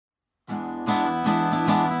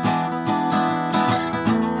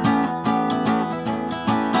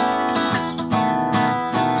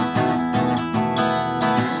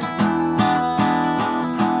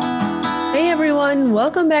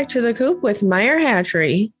Welcome back to the Coop with Meyer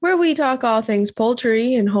Hatchery, where we talk all things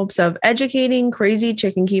poultry in hopes of educating crazy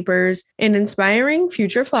chicken keepers and inspiring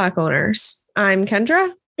future flock owners. I'm Kendra.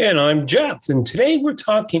 And I'm Jeff, and today we're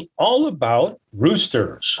talking all about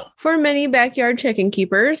roosters. For many backyard chicken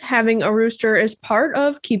keepers, having a rooster is part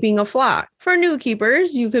of keeping a flock. For new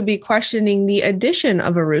keepers, you could be questioning the addition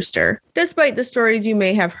of a rooster. Despite the stories you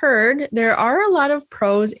may have heard, there are a lot of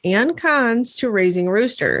pros and cons to raising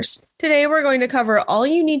roosters. Today, we're going to cover all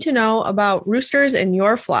you need to know about roosters in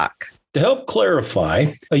your flock. To help clarify,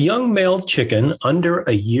 a young male chicken under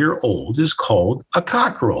a year old is called a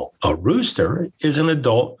cockerel. A rooster is an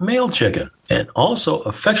adult male chicken and also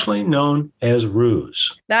affectionately known as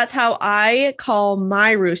roos. That's how I call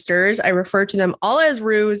my roosters. I refer to them all as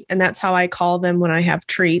roos, and that's how I call them when I have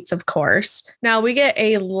treats, of course. Now, we get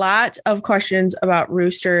a lot of questions about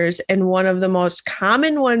roosters, and one of the most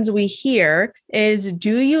common ones we hear is,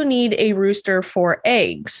 do you need a rooster for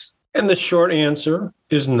eggs? And the short answer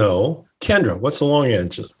is no. Kendra, what's the long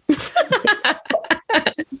answer?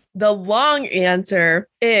 The long answer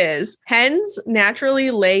is hens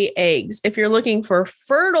naturally lay eggs. If you're looking for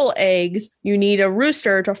fertile eggs, you need a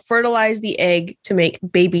rooster to fertilize the egg to make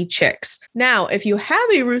baby chicks. Now, if you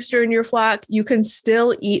have a rooster in your flock, you can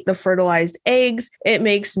still eat the fertilized eggs. It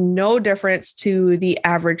makes no difference to the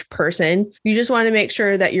average person. You just want to make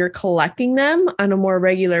sure that you're collecting them on a more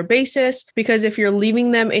regular basis, because if you're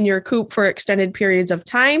leaving them in your coop for extended periods of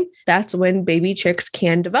time, that's when baby chicks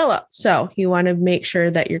can develop. So you want to make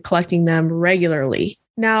sure that you're collecting them regularly.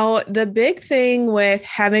 Now, the big thing with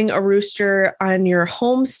having a rooster on your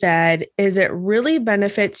homestead is it really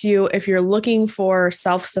benefits you if you're looking for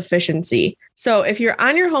self-sufficiency. So if you're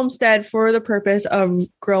on your homestead for the purpose of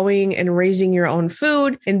growing and raising your own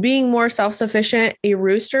food and being more self-sufficient, a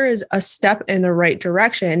rooster is a step in the right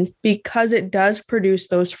direction because it does produce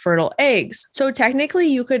those fertile eggs. So technically,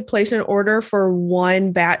 you could place an order for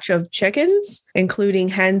one batch of chickens, including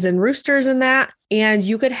hens and roosters in that, and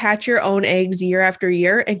you could hatch your own eggs year after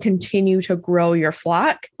year and continue to grow your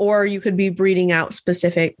flock, or you could be breeding out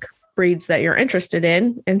specific breeds that you're interested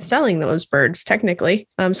in and selling those birds technically.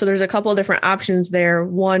 So there's a couple of different options there.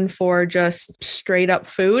 One for just straight up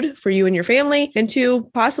food for you and your family, and two,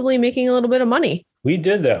 possibly making a little bit of money. We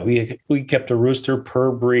did that. We kept a rooster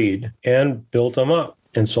per breed and built them up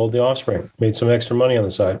and sold the offspring, made some extra money on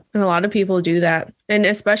the side. And a lot of people do that. And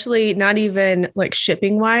especially not even like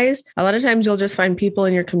shipping wise, a lot of times you'll just find people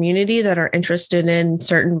in your community that are interested in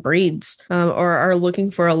certain breeds or are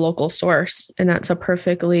looking for a local source. And that's a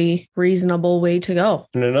perfectly reasonable way to go.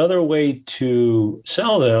 And another way to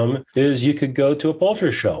sell them is you could go to a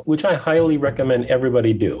poultry show, which I highly recommend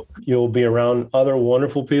everybody do. You'll be around other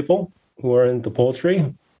wonderful people who are into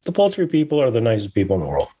poultry. The poultry people are the nicest people in the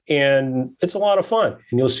world. And it's a lot of fun.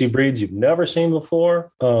 And you'll see breeds you've never seen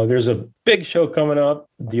before. There's a big show coming up,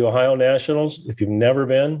 the Ohio Nationals. If you've never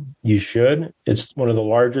been, you should. It's one of the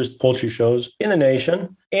largest poultry shows in the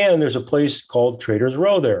nation. And there's a place called Traders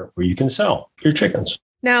Row there where you can sell your chickens.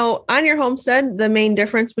 Now, on your homestead, the main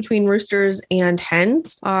difference between roosters and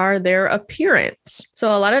hens are their appearance.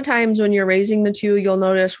 So a lot of times when you're raising the two, you'll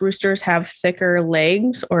notice roosters have thicker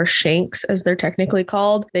legs, or shanks as they're technically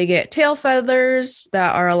called. They get tail feathers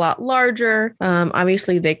that are a lot larger.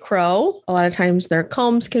 Obviously, they crow. A lot of times their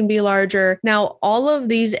combs can be larger. Now, all of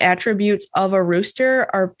these attributes of a rooster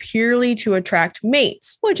are purely to attract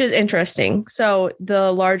mates, which is interesting. So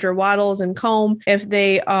the larger wattles and comb, if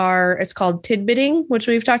they are, it's called tidbitting,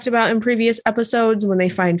 which we've talked about in previous episodes. When they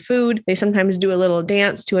find food, they sometimes do a little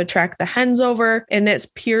dance to attract the hens over, and it's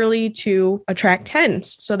purely to attract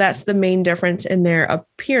hens. So that's the main difference in their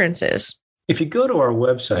appearances. If you go to our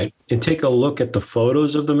website and take a look at the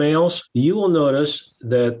photos of the males, you will notice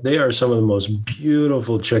that they are some of the most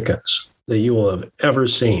beautiful chickens that you will have ever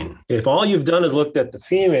seen. If all you've done is looked at the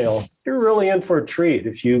female, you're really in for a treat.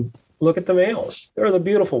 If you look at the males, they're the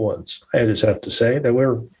beautiful ones. I just have to say that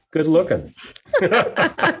we're good looking.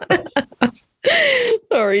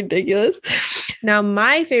 So ridiculous. Now,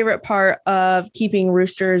 my favorite part of keeping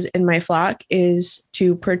roosters in my flock is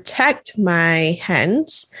to protect my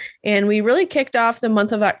hens. And we really kicked off the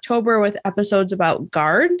month of October with episodes about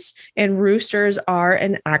guards, and roosters are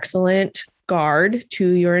an excellent guard to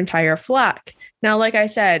your entire flock. Now, like I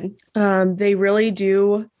said, they really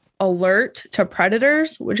do alert to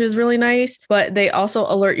predators, which is really nice, but they also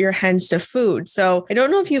alert your hens to food. So I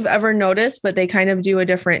don't know if you've ever noticed, but they kind of do a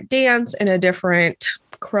different dance and a different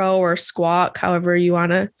crow or squawk, however you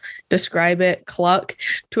want to describe it, cluck,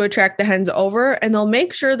 to attract the hens over. And they'll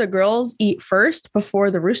make sure the girls eat first before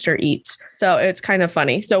the rooster eats. So it's kind of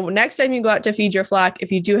funny. So next time you go out to feed your flock,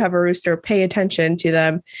 if you do have a rooster, pay attention to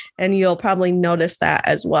them and you'll probably notice that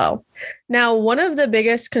as well. Now, one of the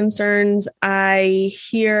biggest concerns I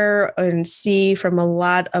hear and see from a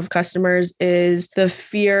lot of customers is the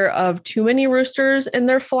fear of too many roosters in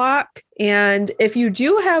their flock. And if you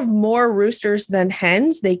do have more roosters than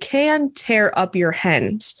hens, they can tear up your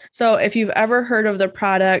hens. So if you've ever heard of the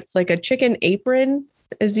product, like a chicken apron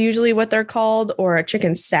is usually what they're called, or a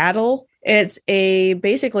chicken saddle. It's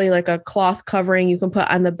basically like a cloth covering you can put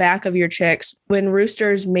on the back of your chicks. When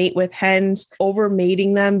roosters mate with hens, over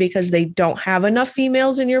mating them because they don't have enough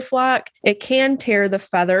females in your flock, it can tear the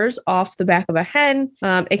feathers off the back of a hen.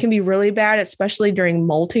 It can be really bad, especially during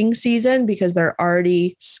molting season because they're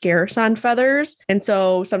already scarce on feathers. And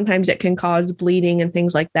so sometimes it can cause bleeding and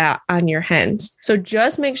things like that on your hens. So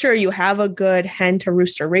just make sure you have a good hen to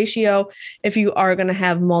rooster ratio if you are going to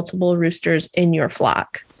have multiple roosters in your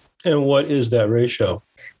flock. And what is that ratio?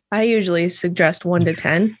 I usually suggest 1 to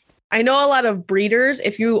 10. I know a lot of breeders,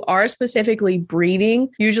 if you are specifically breeding,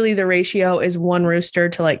 usually the ratio is 1 rooster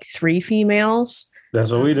to like 3 females.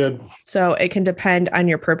 That's what we did. So it can depend on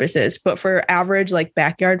your purposes. But for average, like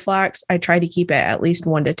backyard flocks, I try to keep it at least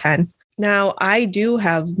 1 to 10. Now, I do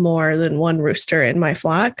have more than 1 rooster in my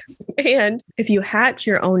flock. And if you hatch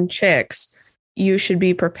your own chicks, you should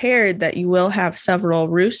be prepared that you will have several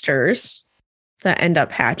roosters that end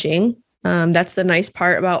up hatching. That's the nice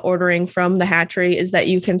part about ordering from the hatchery is that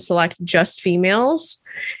you can select just females.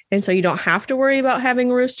 And so you don't have to worry about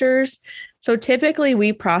having roosters. So typically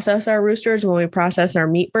we process our roosters when we process our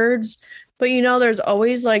meat birds. But there's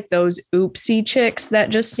always like those oopsie chicks that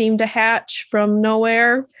just seem to hatch from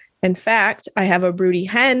nowhere. In fact, I have a broody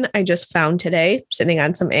hen I just found today sitting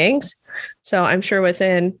on some eggs. So I'm sure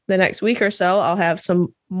within the next week or so, I'll have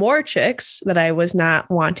some more chicks that I was not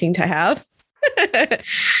wanting to have.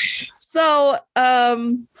 So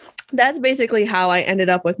that's basically how I ended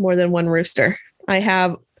up with more than 1 rooster. I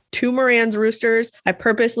have 2 Moran's roosters. I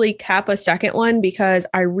purposely cap a second one because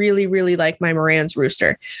I really, really like my Moran's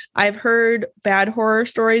rooster. I've heard bad horror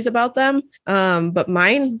stories about them, but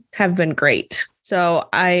mine have been great. So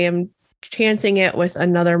I am chancing it with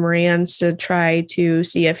another Moran's to try to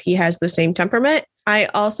see if he has the same temperament. I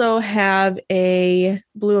also have a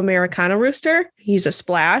blue Americana rooster. He's a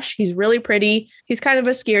splash. He's really pretty. He's kind of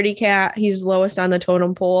a scaredy cat. He's lowest on the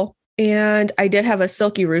totem pole. And I did have a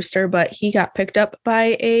silky rooster, but he got picked up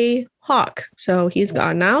by a hawk. So he's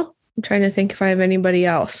gone now. I'm trying to think if I have anybody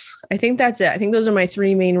else. I think that's it. I think those are my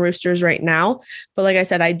 3 main roosters right now. But like I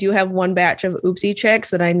said, I do have 1 batch of oopsie chicks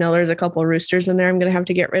that I know there's a couple of roosters in there I'm going to have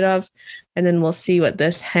to get rid of. And then we'll see what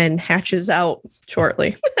this hen hatches out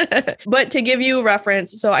shortly. But to give you a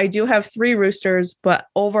reference, so I do have 3 roosters, but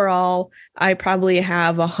overall, I probably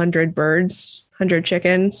have 100 birds, 100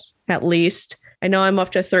 chickens at least. I know I'm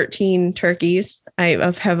up to 13 turkeys. I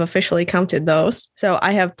have officially counted those. So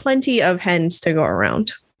I have plenty of hens to go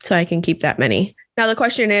around. So I can keep that many. Now, the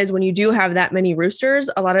question is, when you do have that many roosters,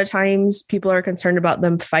 a lot of times people are concerned about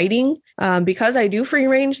them fighting. Because I do free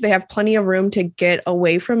range, they have plenty of room to get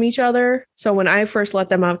away from each other. So when I first let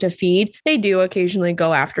them out to feed, they do occasionally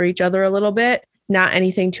go after each other a little bit. Not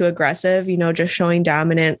anything too aggressive, just showing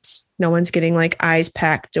dominance. No one's getting like eyes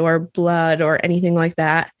pecked or blood or anything like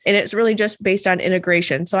that. And it's really just based on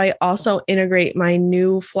integration. So I also integrate my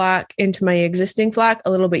new flock into my existing flock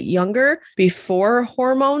a little bit younger before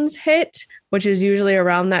hormones hit, which is usually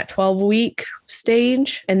around that 12-week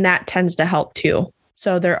stage. And that tends to help too.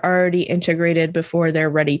 So they're already integrated before they're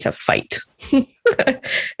ready to fight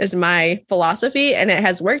is my philosophy. And it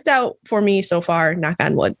has worked out for me so far, knock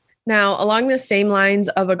on wood. Now, along the same lines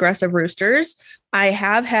of aggressive roosters, I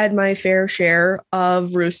have had my fair share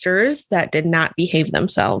of roosters that did not behave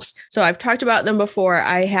themselves. So I've talked about them before.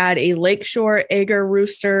 I had a Lakeshore Ager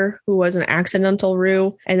rooster who was an accidental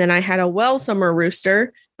roo, and then I had a Well Summer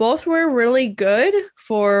rooster. Both were really good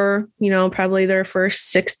for, probably their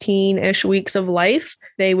first 16-ish weeks of life.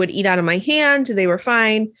 They would eat out of my hand. They were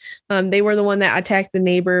fine. They were the one that attacked the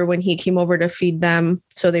neighbor when he came over to feed them.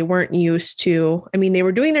 So they weren't used to, they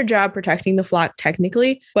were doing their job protecting the flock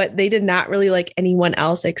technically, but they did not really like anyone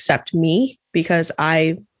else except me because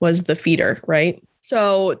I was the feeder, right?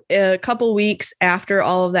 So a couple weeks after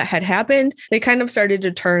all of that had happened, they kind of started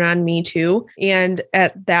to turn on me too. And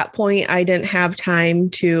at that point, I didn't have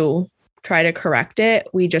time to try to correct it.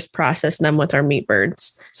 We just processed them with our meat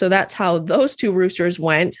birds. So that's how those 2 roosters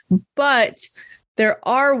went. But there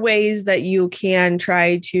are ways that you can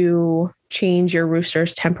try to change your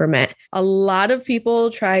rooster's temperament. A lot of people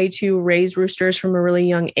try to raise roosters from a really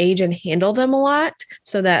young age and handle them a lot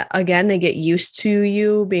so that, again, they get used to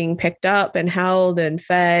you being picked up and held and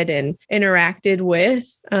fed and interacted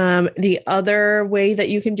with. The other way that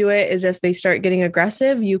you can do it is if they start getting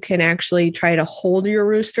aggressive, you can actually try to hold your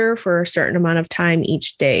rooster for a certain amount of time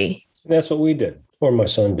each day. That's what we did, or my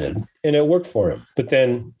son did, and it worked for him. But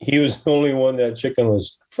then he was the only one that chicken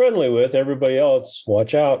was friendly with. Everybody else,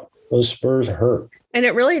 watch out. Those spurs hurt. And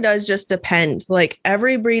it really does just depend. Like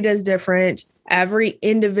every breed is different. Every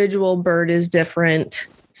individual bird is different.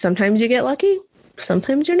 Sometimes you get lucky.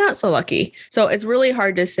 Sometimes you're not so lucky. So it's really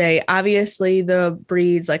hard to say. Obviously, the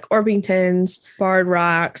breeds like Orpingtons, Barred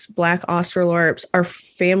Rocks, Black Australorps are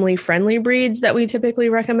family-friendly breeds that we typically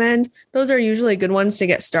recommend. Those are usually good ones to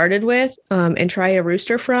get started with and try a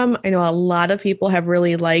rooster from. I know a lot of people have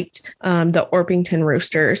really liked the Orpington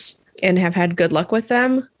roosters and have had good luck with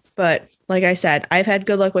them. But like I said, I've had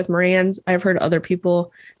good luck with Morans. I've heard other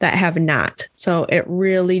people that have not. So it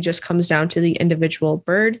really just comes down to the individual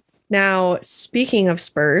bird. Now, speaking of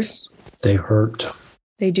spurs, they hurt.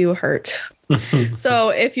 They do hurt. So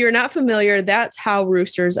if you're not familiar, that's how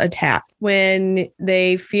roosters attack. When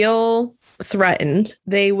they feel threatened,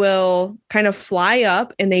 they will kind of fly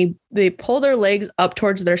up and they pull their legs up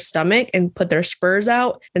towards their stomach and put their spurs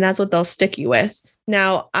out. And that's what they'll stick you with.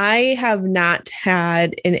 Now, I have not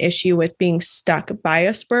had an issue with being stuck by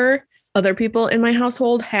a spur. Other people in my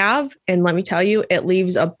household have. And let me tell you, it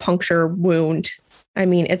leaves a puncture wound. I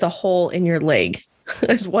mean, it's a hole in your leg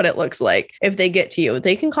is what it looks like if they get to you.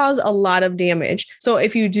 They can cause a lot of damage. So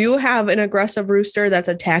if you do have an aggressive rooster that's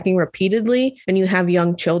attacking repeatedly and you have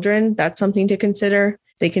young children, that's something to consider.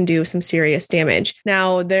 They can do some serious damage.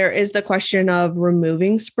 Now, there is the question of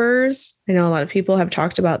removing spurs. I know a lot of people have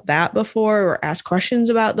talked about that before or asked questions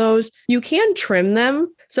about those. You can trim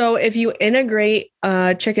them. So if you integrate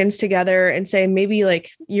chickens together and say maybe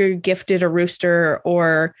like you're gifted a rooster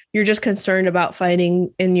or you're just concerned about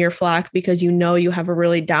fighting in your flock because you know you have a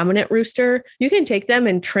really dominant rooster, you can take them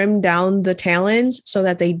and trim down the talons so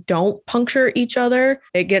that they don't puncture each other.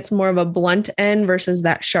 It gets more of a blunt end versus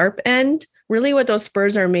that sharp end. Really what those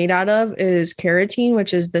spurs are made out of is keratin,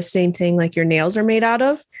 which is the same thing like your nails are made out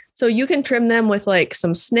of. So you can trim them with like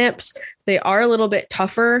some snips. They are a little bit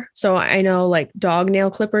tougher. So I know like dog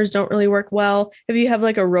nail clippers don't really work well. If you have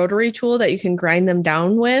like a rotary tool that you can grind them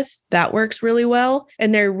down with, that works really well.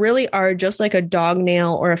 And they really are just like a dog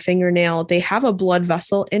nail or a fingernail. They have a blood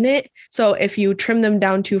vessel in it. So if you trim them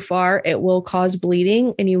down too far, it will cause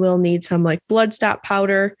bleeding and you will need some like blood stop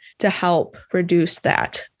powder to help reduce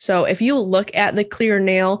that. So if you look at the clear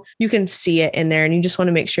nail, you can see it in there and you just want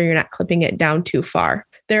to make sure you're not clipping it down too far.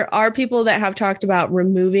 There are people that have talked about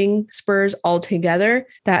removing spurs altogether.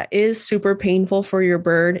 That is super painful for your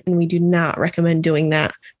bird, and we do not recommend doing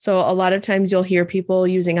that. So a lot of times you'll hear people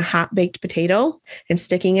using a hot baked potato and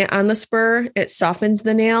sticking it on the spur. It softens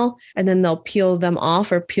the nail, and then they'll peel them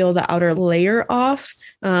off or peel the outer layer off.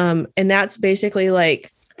 And that's basically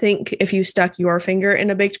like, think if you stuck your finger in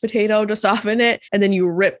a baked potato to soften it and then you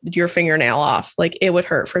ripped your fingernail off, like it would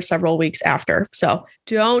hurt for several weeks after. So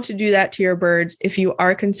don't do that to your birds. If you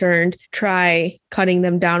are concerned, try cutting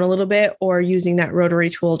them down a little bit or using that rotary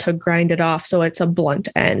tool to grind it off so it's a blunt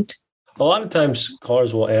end. A lot of times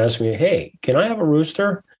callers will ask me, hey, can I have a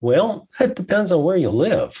rooster? Well, that depends on where you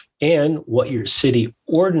live and what your city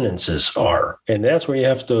ordinances are. And that's where you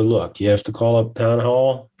have to look. You have to call up town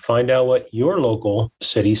hall, find out what your local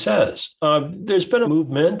city says. There's been a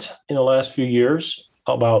movement in the last few years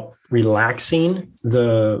about relaxing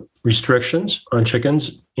the restrictions on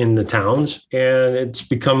chickens in the towns, and it's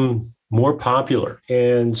become more popular.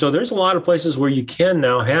 And so there's a lot of places where you can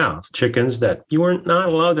now have chickens that you were not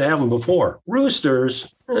allowed to have them before.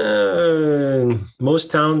 Roosters,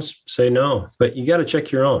 most towns say no, but you got to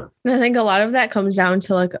check your own. And I think a lot of that comes down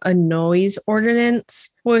to like a noise ordinance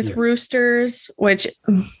with roosters, which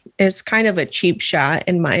is kind of a cheap shot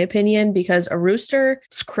in my opinion, because a rooster's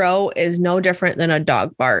crow is no different than a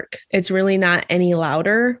dog bark. It's really not any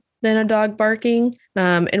louder than a dog barking.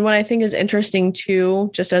 And what I think is interesting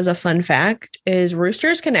too, just as a fun fact, is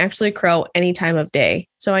roosters can actually crow any time of day.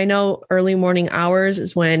 So I know early morning hours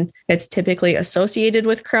is when it's typically associated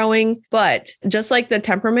with crowing, but just like the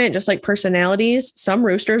temperament, just like personalities, some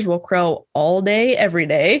roosters will crow all day, every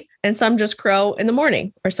day, and some just crow in the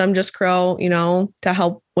morning, or some just crow, to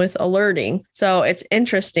help with alerting. So it's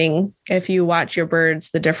interesting if you watch your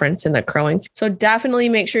birds, the difference in the crowing. So definitely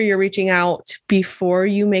make sure you're reaching out before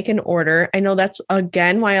you make an order. I know that's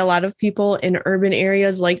again why a lot of people in urban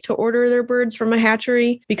areas like to order their birds from a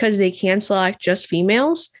hatchery, because they can select just females.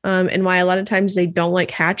 females, and why a lot of times they don't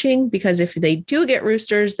like hatching, because if they do get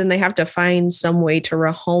roosters, then they have to find some way to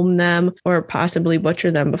rehome them or possibly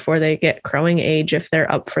butcher them before they get crowing age if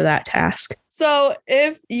they're up for that task. So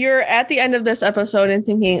if you're at the end of this episode and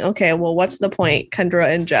thinking, okay, well, what's the point,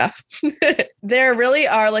 Kendra and Jeff? There really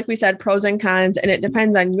are, like we said, pros and cons, and it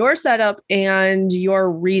depends on your setup and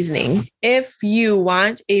your reasoning. If you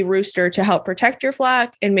want a rooster to help protect your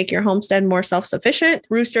flock and make your homestead more self-sufficient,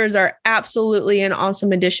 roosters are absolutely an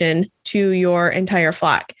awesome addition to your entire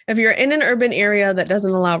flock. If you're in an urban area that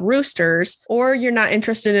doesn't allow roosters, or you're not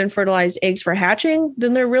interested in fertilized eggs for hatching,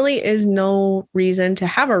 then there really is no reason to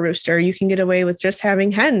have a rooster. You can get away with just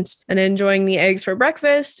having hens and enjoying the eggs for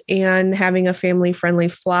breakfast and having a family-friendly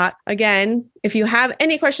flock. Again, if you have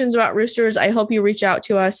any questions about roosters, I hope you reach out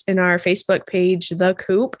to us in our Facebook page, The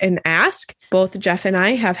Coop, and ask. Both Jeff and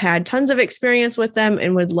I have had tons of experience with them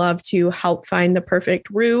and would love to help find the perfect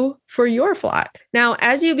roo for your flock. Now,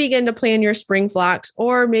 as you begin to plan your spring flocks,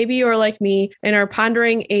 or maybe you're like me and are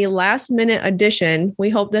pondering a last-minute addition, we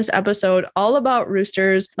hope this episode all about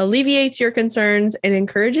roosters alleviates your concerns and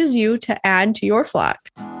encourages you to add to your flock.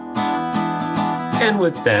 And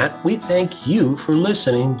with that, we thank you for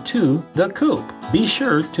listening to The Coop. Be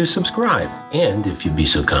sure to subscribe. And if you'd be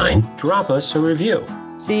so kind, drop us a review.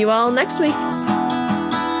 See you all next week.